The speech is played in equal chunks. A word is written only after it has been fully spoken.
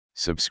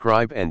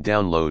Subscribe and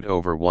download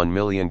over 1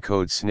 million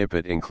code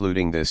snippet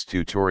including this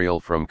tutorial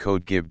from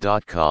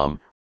codegive.com,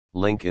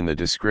 link in the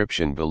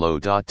description below.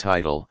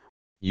 Title,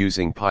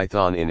 Using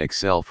Python in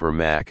Excel for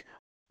Mac,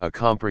 a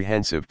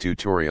comprehensive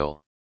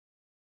tutorial.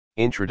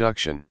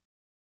 Introduction.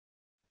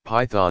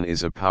 Python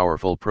is a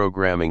powerful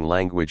programming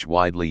language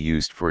widely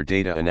used for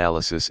data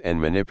analysis and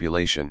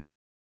manipulation.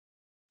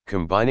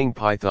 Combining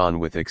Python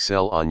with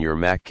Excel on your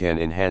Mac can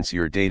enhance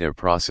your data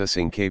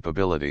processing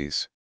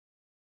capabilities.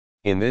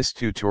 In this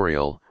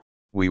tutorial,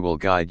 we will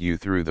guide you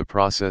through the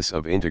process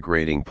of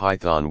integrating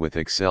Python with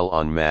Excel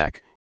on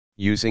Mac,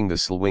 using the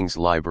xlwings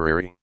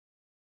library.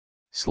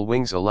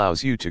 xlwings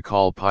allows you to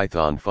call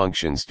Python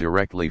functions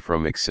directly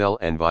from Excel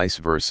and vice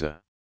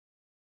versa.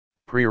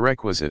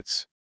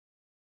 Prerequisites.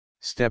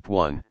 Step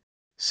 1.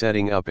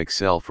 Setting up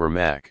Excel for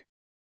Mac.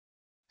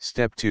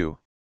 Step 2.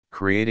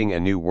 Creating a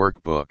new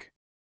workbook.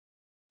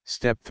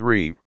 Step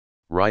 3.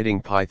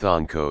 Writing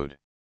Python code.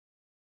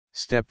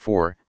 Step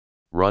 4.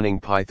 Running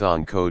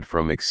Python code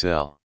from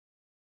Excel.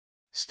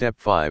 Step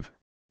 5.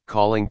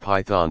 Calling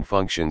Python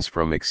functions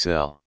from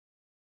Excel.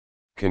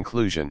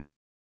 Conclusion.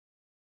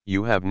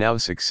 You have now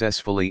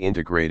successfully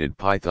integrated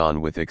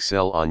Python with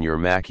Excel on your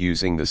Mac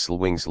using the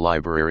xlwings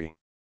library.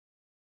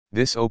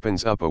 This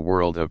opens up a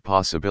world of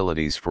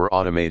possibilities for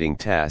automating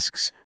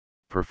tasks,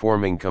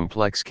 performing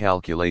complex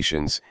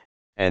calculations,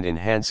 and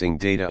enhancing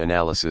data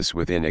analysis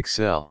within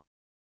Excel.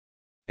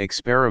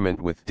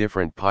 Experiment with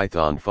different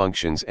Python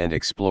functions and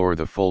explore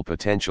the full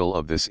potential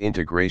of this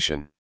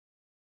integration.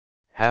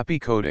 Happy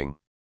coding!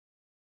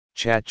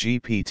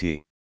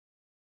 ChatGPT